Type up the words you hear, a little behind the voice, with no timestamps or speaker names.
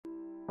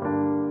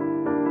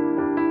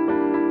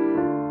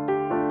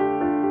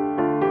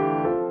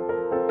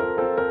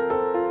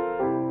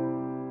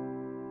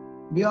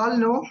We all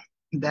know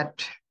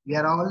that we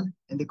are all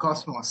in the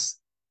cosmos,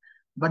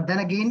 but then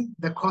again,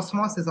 the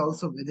cosmos is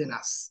also within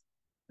us,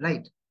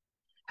 right?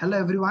 Hello,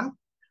 everyone.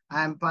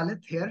 I am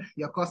Palit here,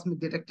 your cosmic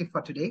detective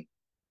for today,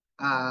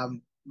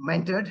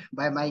 mentored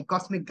by my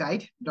cosmic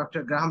guide,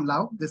 Dr. Graham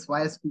Lau, this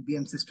YSP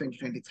BM6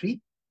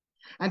 2023.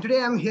 And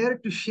today I'm here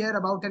to share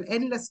about an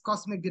endless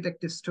cosmic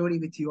detective story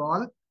with you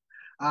all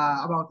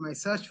about my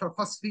search for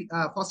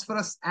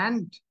phosphorus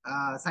and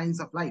signs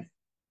of life.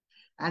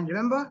 And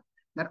remember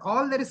that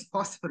all that is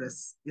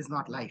phosphorus is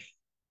not life.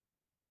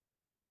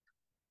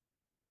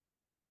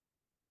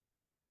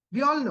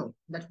 We all know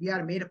that we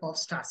are made up of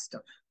star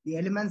stuff, the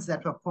elements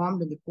that were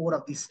formed in the core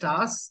of the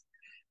stars.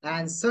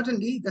 And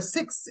certainly the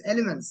six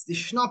elements, the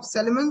Schnopp's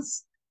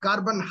elements,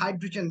 carbon,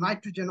 hydrogen,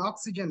 nitrogen,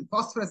 oxygen,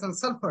 phosphorus, and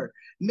sulfur,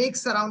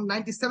 makes around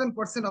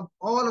 97% of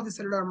all of the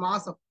cellular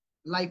mass of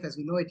life as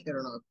we know it here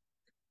on Earth.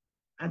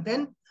 And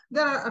then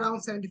there are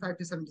around 75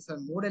 to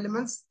 77 more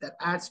elements that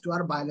adds to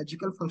our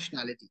biological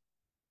functionality.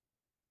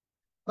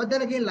 But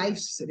then again, life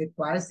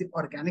requires the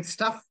organic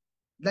stuff,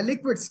 the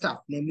liquid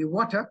stuff, namely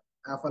water,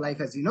 for life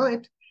as you know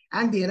it,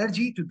 and the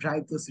energy to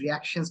drive those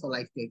reactions for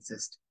life to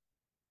exist.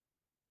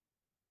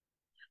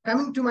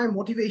 Coming to my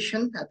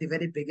motivation at the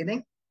very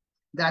beginning,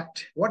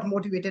 that what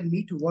motivated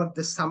me to work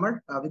this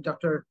summer with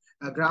Dr.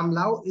 Graham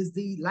Lau is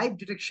the life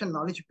detection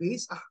knowledge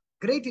base, a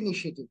great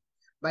initiative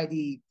by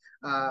the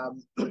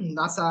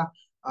NASA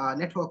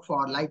Network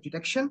for Life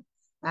Detection.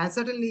 And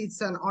certainly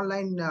it's an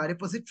online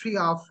repository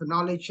of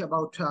knowledge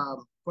about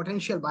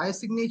potential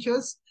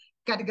biosignatures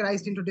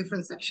categorized into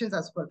different sections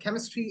as per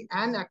chemistry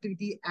and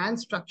activity and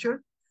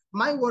structure.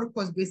 My work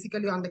was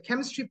basically on the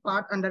chemistry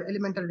part under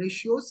elemental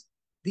ratios,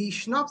 the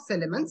Schnopp's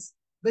elements,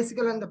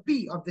 basically on the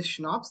P of the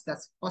Schnopp's,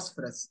 that's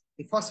phosphorus,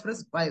 the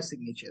phosphorus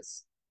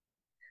biosignatures.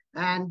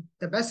 And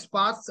the best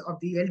parts of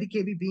the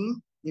LDKB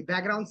being the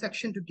background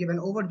section to give an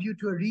overview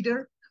to a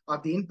reader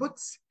of the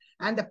inputs,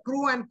 and the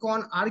pro and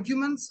con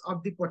arguments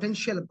of the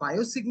potential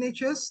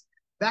biosignatures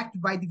backed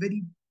by the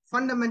very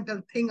fundamental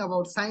thing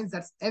about science,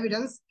 that's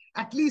evidence,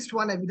 at least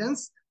one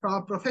evidence from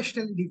a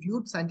professionally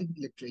reviewed scientific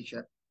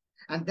literature.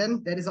 And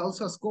then there is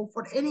also a scope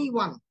for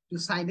anyone to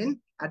sign in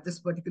at this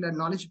particular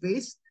knowledge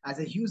base as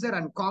a user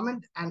and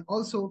comment, and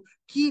also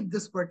keep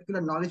this particular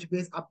knowledge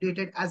base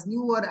updated as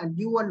newer and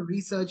newer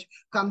research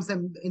comes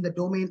in the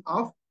domain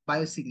of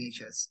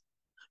biosignatures.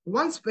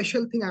 One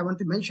special thing I want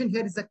to mention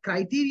here is the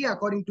criteria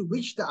according to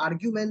which the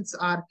arguments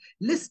are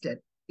listed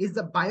is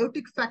the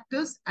biotic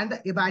factors and the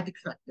abiotic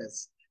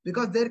factors,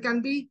 because there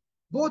can be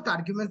both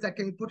arguments that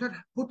can be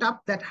put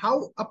up that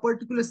how a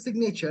particular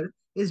signature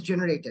is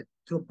generated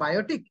through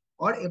biotic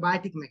or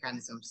abiotic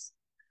mechanisms.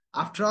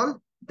 After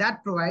all,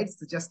 that provides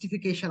the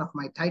justification of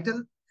my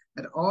title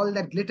that all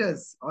that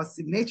glitters or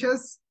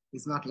signatures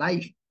is not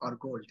life or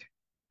gold,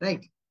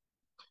 right?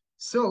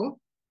 So,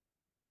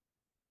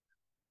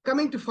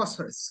 coming to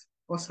phosphorus,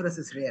 phosphorus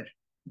is rare,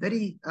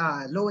 very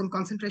low in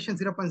concentration,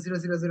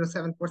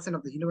 0.0007%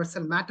 of the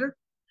universal matter,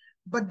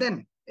 but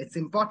then it's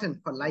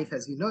important for life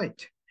as we know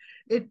it.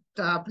 It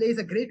plays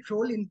a great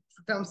role in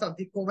terms of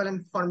the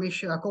covalent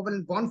formation,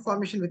 covalent bond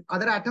formation with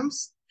other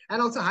atoms,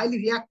 and also highly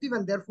reactive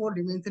and therefore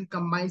remains in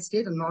combined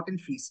state and not in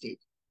free state.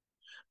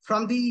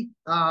 From the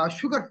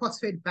sugar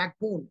phosphate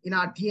backbone in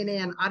our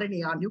DNA and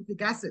RNA, our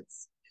nucleic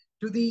acids,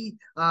 to the,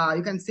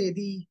 you can say,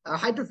 the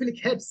hydrophilic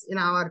heads in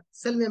our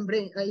cell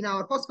membrane, in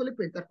our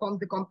phospholipids that form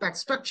the compact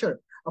structure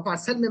of our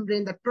cell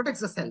membrane that protects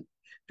the cell,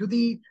 to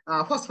the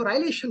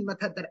phosphorylation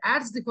method that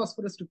adds the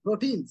phosphorus to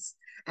proteins,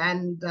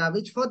 and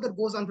which further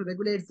goes on to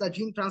regulate the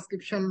gene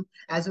transcription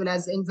as well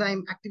as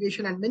enzyme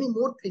activation and many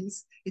more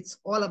things. It's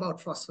all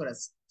about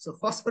phosphorus. So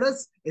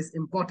phosphorus is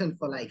important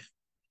for life.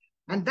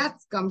 And that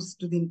comes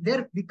to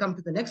there we come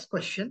to the next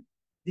question,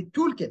 the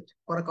toolkit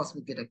for a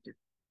cosmic detective.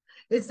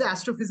 It's the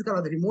astrophysical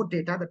or the remote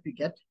data that we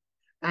get,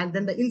 and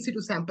then the in situ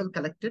sample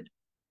collected.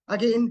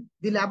 Again,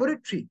 the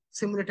laboratory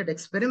simulated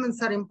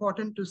experiments are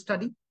important to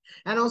study,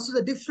 and also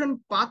the different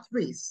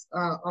pathways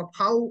of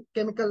how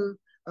chemical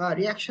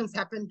reactions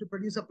happen to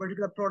produce a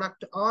particular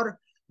product or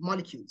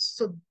molecules.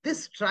 So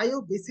this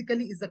trio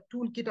basically is the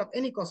toolkit of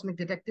any cosmic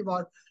detective,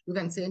 or you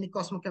can say any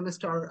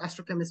cosmochemist or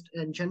astrochemist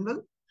in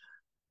general.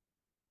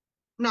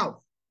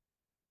 Now,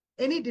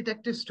 any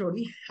detective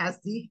story has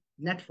the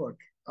network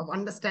of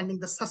understanding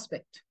the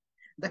suspect,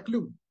 the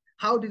clue.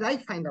 How did I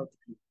find out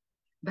the clue?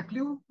 The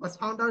clue was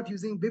found out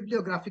using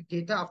bibliographic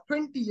data of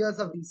 20 years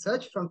of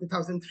research from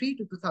 2003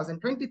 to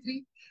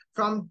 2023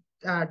 from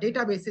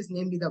databases,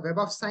 namely the Web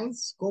of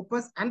Science,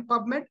 Scopus, and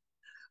PubMed,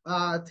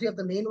 three of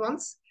the main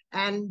ones.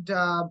 And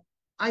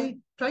I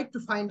tried to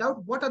find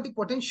out what are the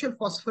potential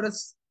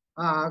phosphorus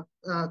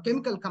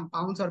chemical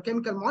compounds or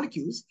chemical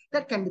molecules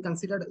that can be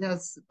considered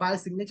as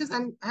biosignatures,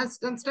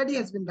 and study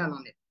has been done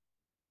on it.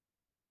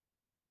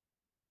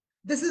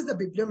 This is the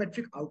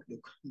bibliometric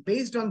outlook.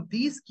 Based on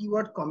these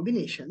keyword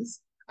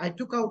combinations, I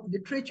took out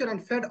literature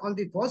and fed on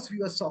the VOS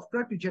viewer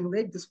software to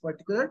generate this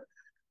particular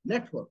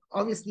network.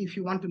 Obviously, if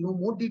you want to know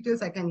more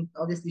details, I can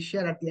obviously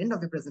share at the end of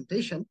the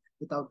presentation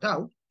without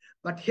doubt.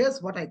 But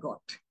here's what I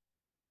got.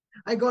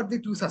 I got the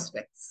two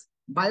suspects.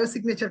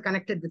 biosignature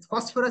connected with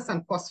phosphorus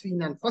and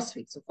phosphine and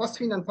phosphate. So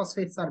phosphine and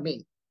phosphates are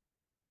main.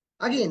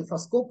 Again, for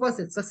Scopus,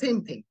 it's the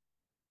same thing.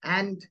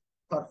 And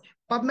for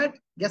PubMed,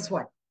 guess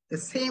what? The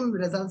same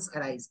results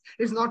arise.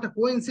 It's not a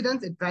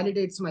coincidence. It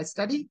validates my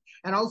study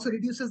and also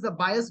reduces the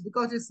bias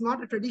because it's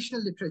not a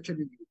traditional literature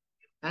review.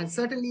 And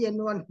certainly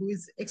anyone who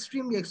is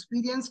extremely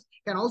experienced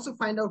can also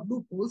find out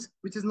loopholes,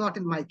 which is not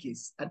in my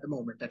case at the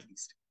moment, at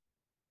least.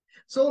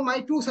 So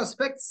my two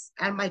suspects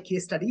and my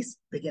case studies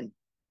begin.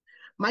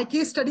 My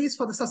case studies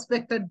for the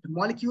suspected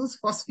molecules,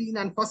 phosphine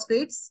and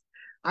phosphates.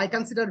 I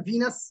consider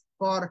Venus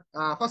for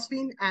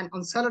phosphine and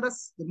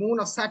Enceladus, the moon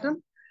of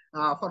Saturn,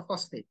 for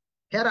phosphate.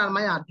 Here are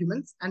my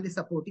arguments and the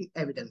supporting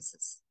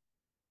evidences.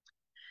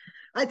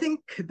 I think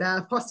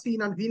the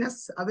phosphine on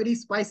Venus, a very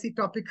spicy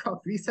topic of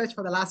research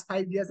for the last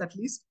 5 years at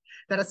least,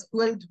 that has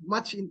fueled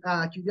much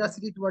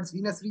curiosity towards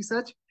Venus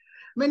research.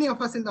 Many of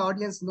us in the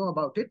audience know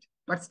about it,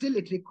 but still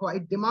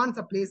it demands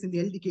a place in the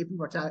LDKP,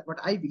 what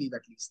I believe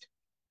at least.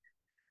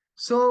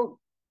 So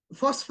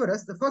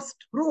phosphorus, the first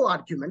pro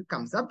argument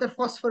comes up that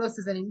phosphorus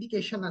is an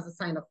indication as a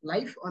sign of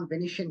life on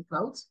Venetian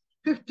clouds,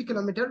 50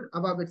 kilometers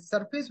above its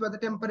surface, where the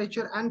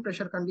temperature and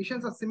pressure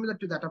conditions are similar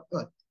to that of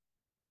Earth.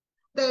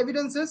 The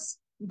evidence is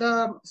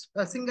the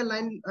single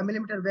 9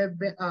 millimeter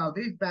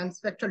waveband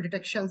spectral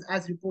detections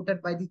as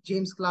reported by the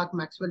James Clerk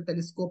Maxwell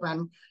Telescope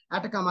and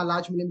Atacama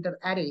Large Millimeter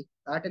Array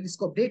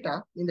telescope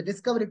data in the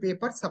discovery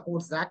paper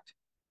supports that.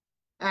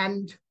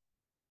 And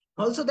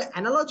also the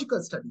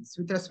analogical studies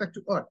with respect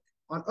to Earth.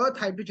 On Earth,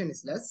 hydrogen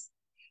is less.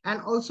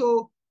 And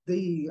also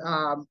the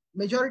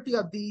majority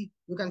of the,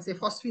 you can say,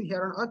 phosphine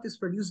here on Earth is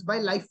produced by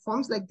life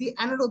forms like the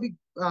anaerobic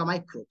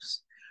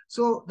microbes.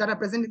 So that are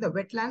present in the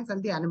wetlands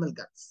and the animal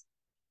guts.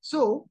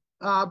 So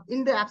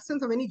in the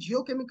absence of any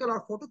geochemical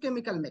or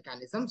photochemical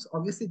mechanisms,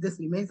 obviously this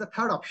remains a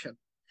third option.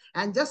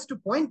 And just to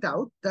point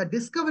out, the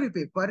discovery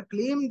paper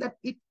claimed that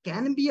it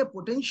can be a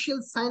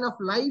potential sign of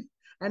life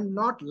and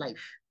not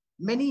life.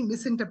 Many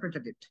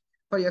misinterpreted it,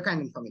 for your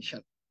kind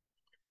information.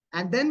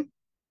 And then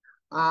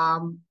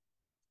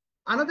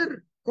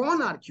another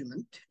con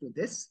argument to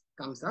this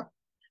comes up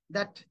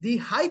that the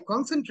high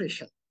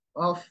concentration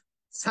of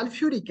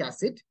sulfuric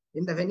acid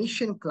in the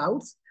Venetian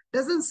clouds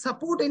doesn't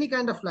support any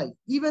kind of life,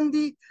 even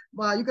the,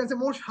 you can say,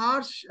 most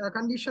harsh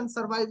conditions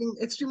surviving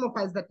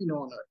extremophiles that we know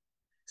on Earth.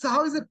 So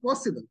how is it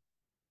possible?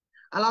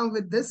 Along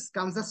with this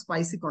comes the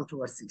spicy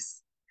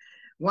controversies.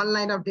 One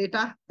line of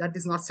data that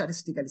is not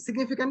statistically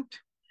significant,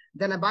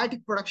 then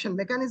abiotic production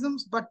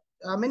mechanisms, but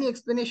many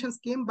explanations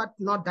came, but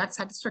not that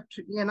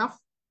satisfactory enough.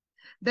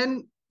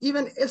 Then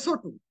even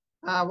SO2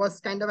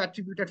 was kind of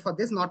attributed for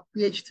this, not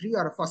pH3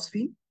 or a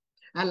phosphine.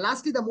 And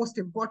lastly, the most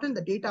important,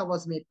 the data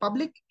was made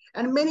public,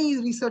 and many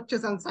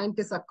researchers and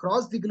scientists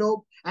across the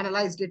globe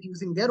analyzed it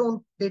using their own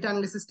data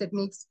analysis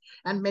techniques,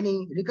 and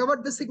many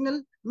recovered the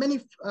signal,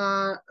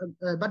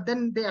 but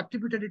then they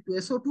attributed it to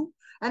SO2,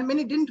 and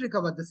many didn't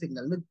recover the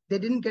signal. They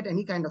didn't get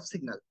any kind of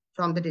signal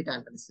from the data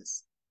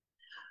analysis.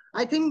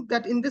 I think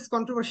that in this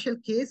controversial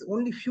case,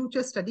 only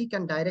future study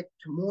can direct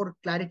more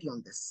clarity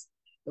on this.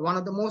 One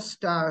of the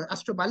most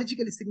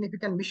astrobiologically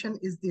significant mission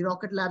is the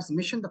Rocket Lab's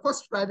mission, the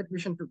first private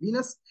mission to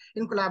Venus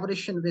in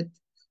collaboration with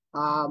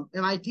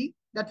MIT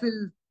that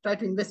will try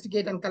to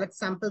investigate and collect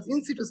samples,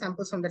 in situ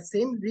samples from that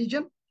same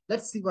region.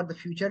 Let's see what the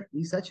future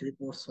research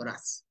reports for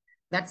us.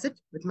 That's it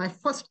with my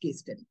first case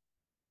study.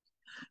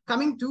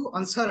 Coming to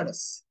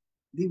Enceladus,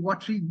 the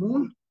watery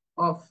moon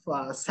of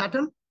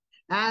Saturn.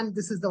 And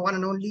this is the one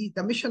and only,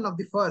 the mission of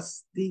the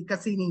first, the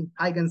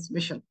Cassini-Huygens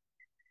mission.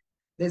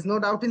 There's no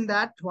doubt in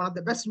that, one of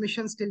the best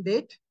missions till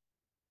date.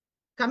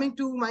 Coming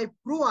to my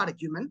pro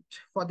argument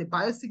for the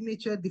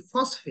biosignature, the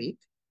phosphate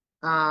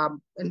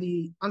in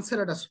the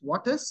Enceladus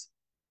waters,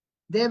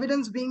 the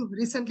evidence being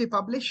recently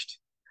published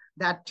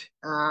that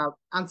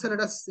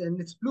Enceladus in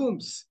its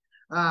plumes,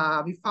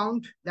 we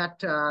found that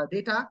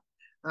data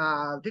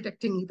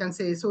detecting, you can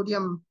say,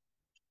 sodium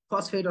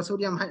phosphate or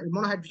sodium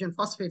monohydrogen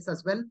phosphates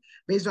as well,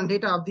 based on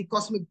data of the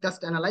cosmic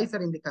dust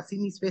analyzer in the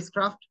Cassini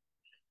spacecraft.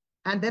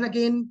 And then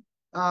again,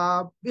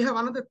 we have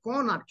another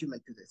con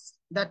argument to this,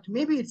 that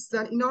maybe it's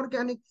an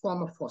inorganic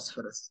form of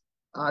phosphorus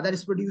that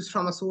is produced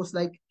from a source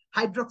like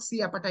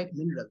hydroxyapatite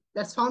mineral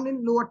that's found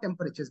in lower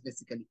temperatures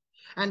basically,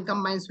 and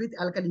combines with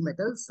alkali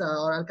metals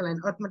or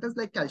alkaline earth metals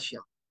like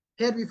calcium.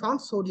 Here we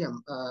found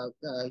sodium,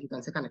 you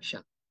can say,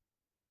 connection.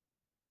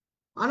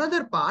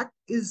 Another part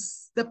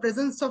is the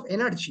presence of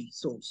energy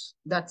source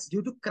that's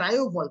due to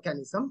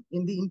cryovolcanism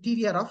in the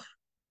interior of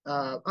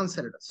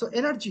Enceladus. So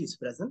energy is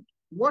present,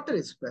 water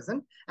is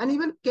present, and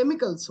even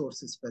chemical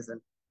source is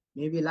present.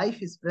 Maybe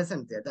life is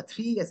present there. The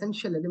three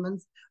essential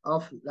elements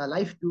of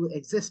life to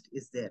exist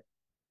is there.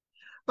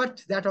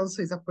 But that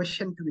also is a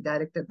question to be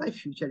directed by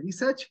future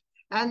research,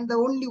 and the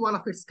only one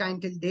of its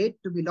kind till date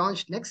to be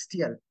launched next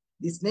year,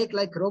 the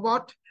snake-like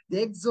robot,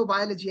 the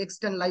Exobiology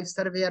Extend Life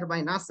Surveyor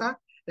by NASA,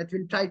 that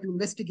will try to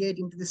investigate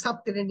into the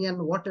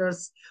subterranean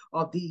waters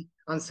of the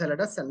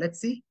Enceladus, and let's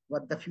see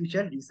what the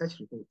future research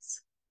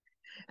reports.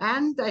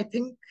 And I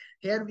think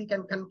here we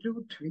can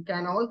conclude, we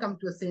can all come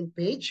to the same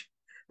page,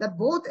 that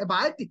both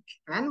abiotic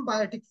and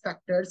biotic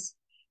factors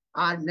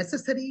are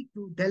necessary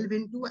to delve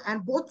into,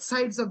 and both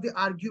sides of the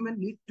argument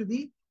need to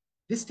be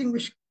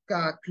distinguished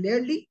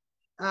clearly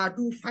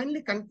to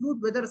finally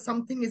conclude whether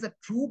something is a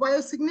true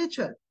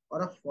biosignature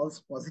or a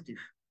false positive.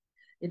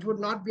 It would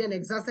not be an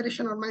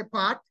exaggeration on my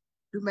part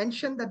to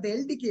mention that the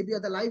LDKB, or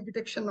the life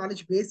detection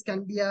knowledge base,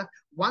 can be a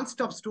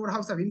one-stop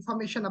storehouse of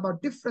information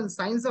about different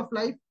signs of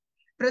life,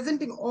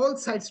 presenting all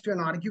sides to an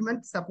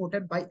argument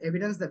supported by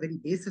evidence, the very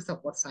basis of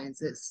what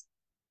science is.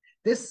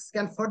 This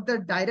can further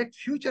direct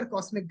future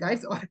cosmic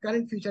guides or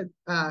current future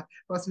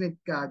cosmic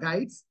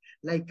guides,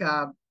 like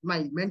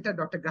my mentor,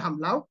 Dr. Graham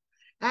Lau,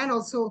 and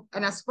also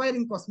an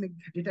aspiring cosmic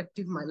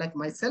detective like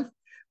myself,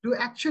 to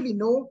actually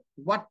know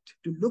what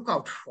to look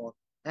out for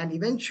and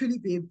eventually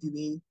pave the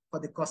way for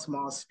the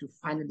cosmos to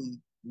finally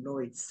know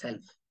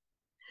itself.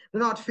 Do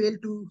not fail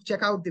to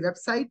check out the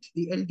website,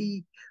 the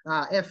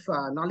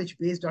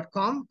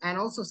ldfknowledgebase.com, and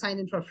also sign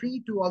in for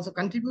free to also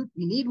contribute.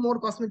 We need more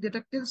cosmic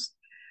detectives.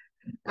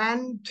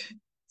 And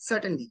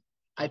certainly,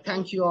 I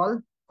thank you all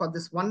for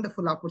this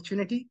wonderful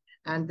opportunity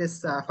and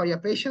this for your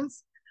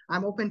patience.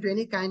 I'm open to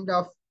any kind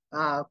of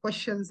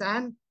questions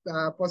and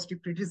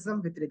positive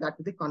criticism with regard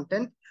to the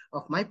content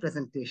of my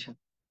presentation.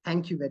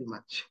 Thank you very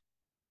much.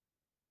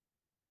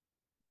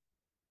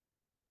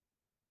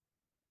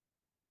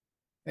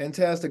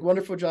 Fantastic.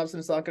 Wonderful job,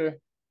 Sibsankar.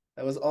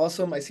 That was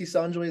awesome. I see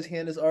Sanjoy's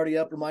hand is already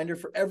up. Reminder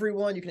for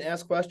everyone, you can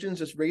ask questions.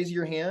 Just raise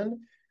your hand.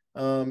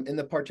 In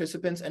the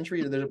participants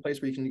entry, there's a place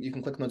where you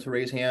can click on to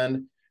raise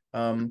hand.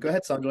 Go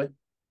ahead, Sanjoy.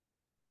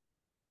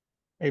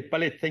 Hey,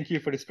 Palit, thank you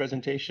for this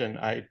presentation.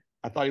 I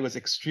thought it was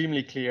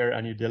extremely clear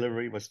and your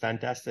delivery was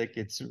fantastic.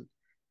 It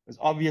was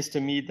obvious to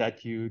me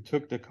that you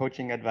took the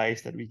coaching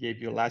advice that we gave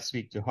you last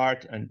week to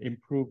heart and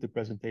improved the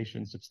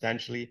presentation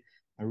substantially.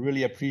 I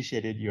really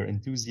appreciated your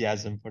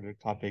enthusiasm for the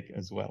topic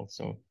as well.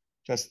 So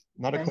just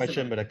not a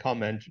question, but a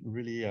comment.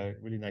 Really,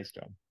 really nice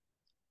job.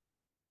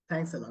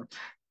 Thanks a lot.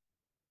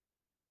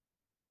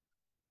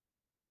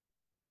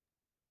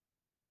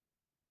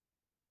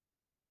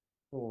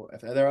 Cool.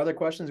 If there are other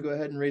questions, go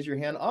ahead and raise your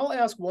hand. I'll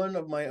ask one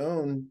of my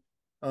own,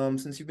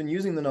 since you've been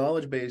using the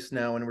knowledge base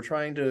now, and we're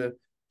trying to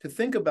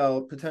think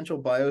about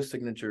potential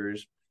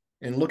biosignatures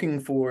and looking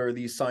for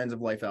these signs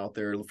of life out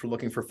there, for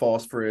looking for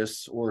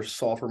phosphorus or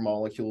sulfur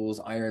molecules,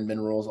 iron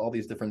minerals, all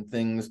these different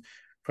things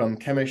from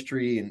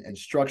chemistry and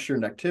structure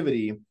and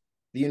activity.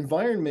 The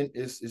environment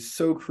is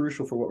so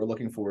crucial for what we're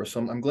looking for. So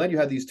I'm glad you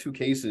had these two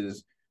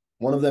cases,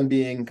 one of them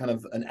being kind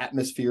of an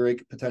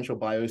atmospheric potential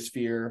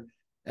biosphere,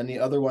 and the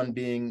other one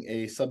being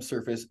a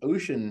subsurface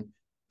ocean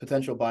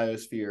potential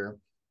biosphere.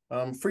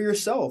 For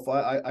yourself,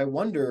 I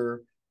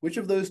wonder, which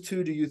of those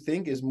two do you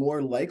think is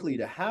more likely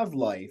to have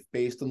life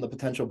based on the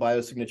potential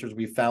biosignatures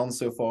we've found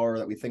so far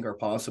that we think are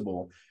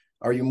possible?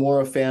 Are you more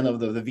a fan of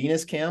the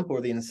Venus camp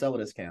or the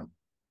Enceladus camp?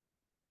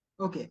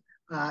 Okay.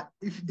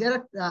 If there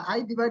are,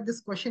 I divide this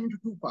question into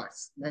two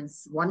parts.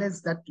 One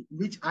is that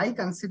which I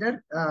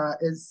consider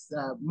is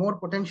more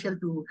potential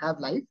to have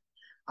life.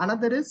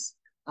 Another is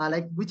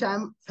like which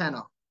I'm fan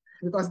of,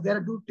 because there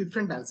are two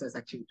different answers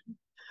actually.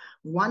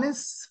 One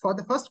is, for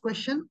the first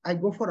question, I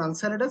go for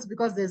Enceladus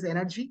because there's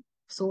energy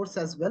source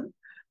as well.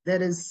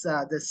 There is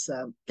this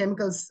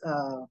chemicals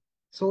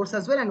source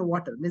as well, and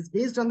water. It's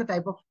based on the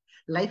type of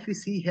life we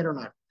see here on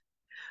Earth.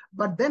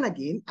 But then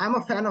again, I'm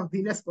a fan of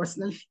Venus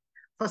personally.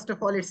 First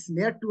of all, it's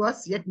near to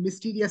us, yet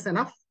mysterious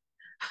enough.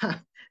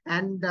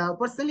 And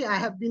personally, I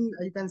have been,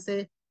 you can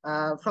say,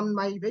 from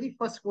my very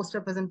first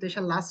poster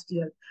presentation last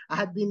year, I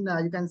have been,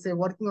 you can say,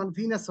 working on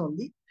Venus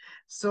only.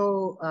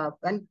 So,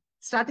 and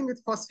starting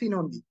with phosphine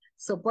only.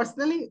 So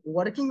personally,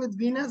 working with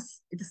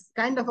Venus, it is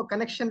kind of a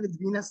connection with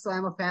Venus. So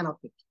I'm a fan of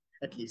it,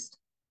 at least.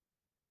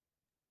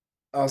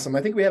 Awesome.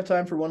 I think we have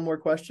time for one more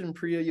question.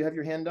 Priya, you have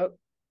your hand up.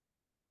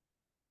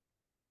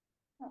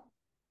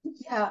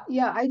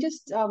 Yeah. I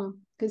just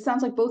because it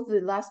sounds like both of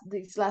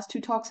these last two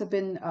talks have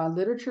been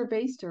literature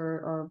based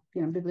or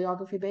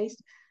bibliography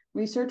based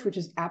research, which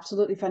is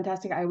absolutely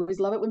fantastic. I always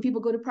love it when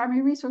people go to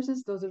primary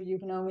resources. Those of you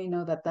who know me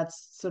know that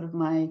that's sort of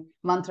my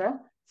mantra,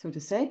 so to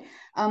say.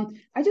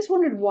 I just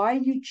wondered why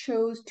you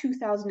chose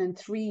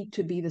 2003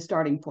 to be the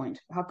starting point.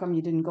 How come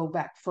you didn't go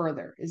back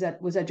further?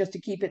 Was that just to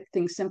keep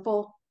things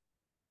simple?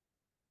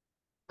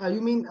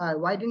 You mean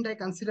why didn't I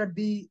consider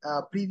the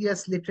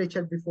previous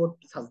literature before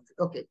 2000?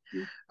 Okay.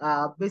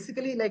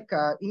 Basically, like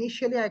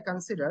initially I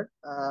considered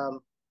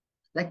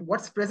like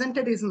what's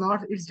presented is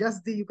not, it's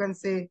just the, you can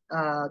say,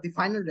 the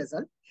final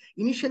result.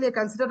 Initially, I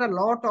considered a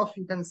lot of,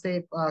 you can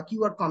say,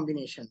 keyword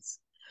combinations.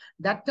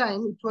 That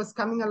time it was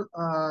coming,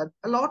 a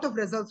lot of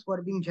results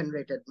were being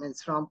generated,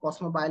 means from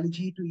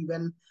cosmobiology to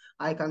even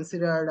I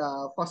considered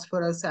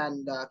phosphorus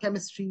and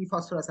chemistry,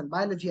 phosphorus and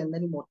biology, and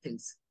many more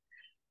things.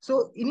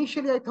 So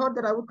initially I thought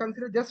that I would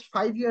consider just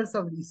 5 years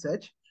of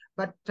research,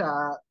 but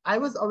I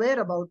was aware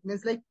about,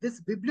 means like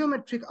this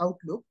bibliometric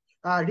outlook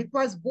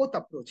requires both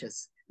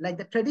approaches. Like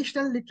the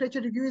traditional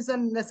literature review is a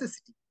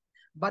necessity,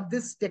 but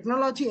this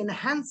technology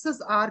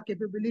enhances our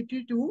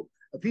capability to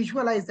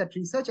visualize that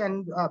research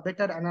and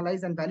better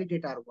analyze and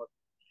validate our work.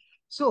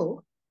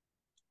 So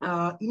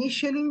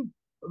Initially,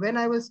 when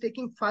I was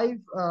taking 5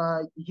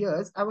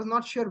 years, I was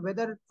not sure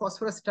whether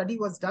phosphorus study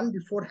was done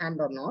beforehand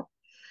or not.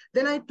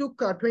 Then I took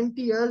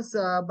 20 years,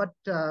 but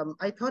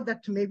I thought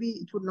that maybe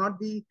it would not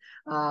be,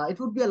 it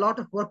would be a lot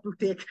of work to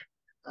take,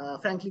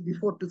 frankly,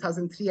 before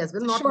 2003 as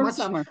well. Not Short much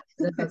summer.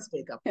 results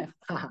take up. Yeah.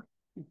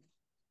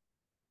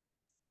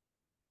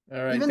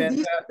 All right, Even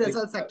these fantastic.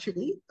 results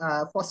actually,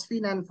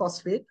 phosphine and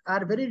phosphate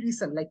are very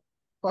recent. Like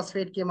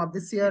phosphate came up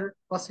this year,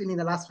 phosphine in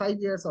the last 5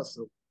 years or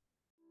so.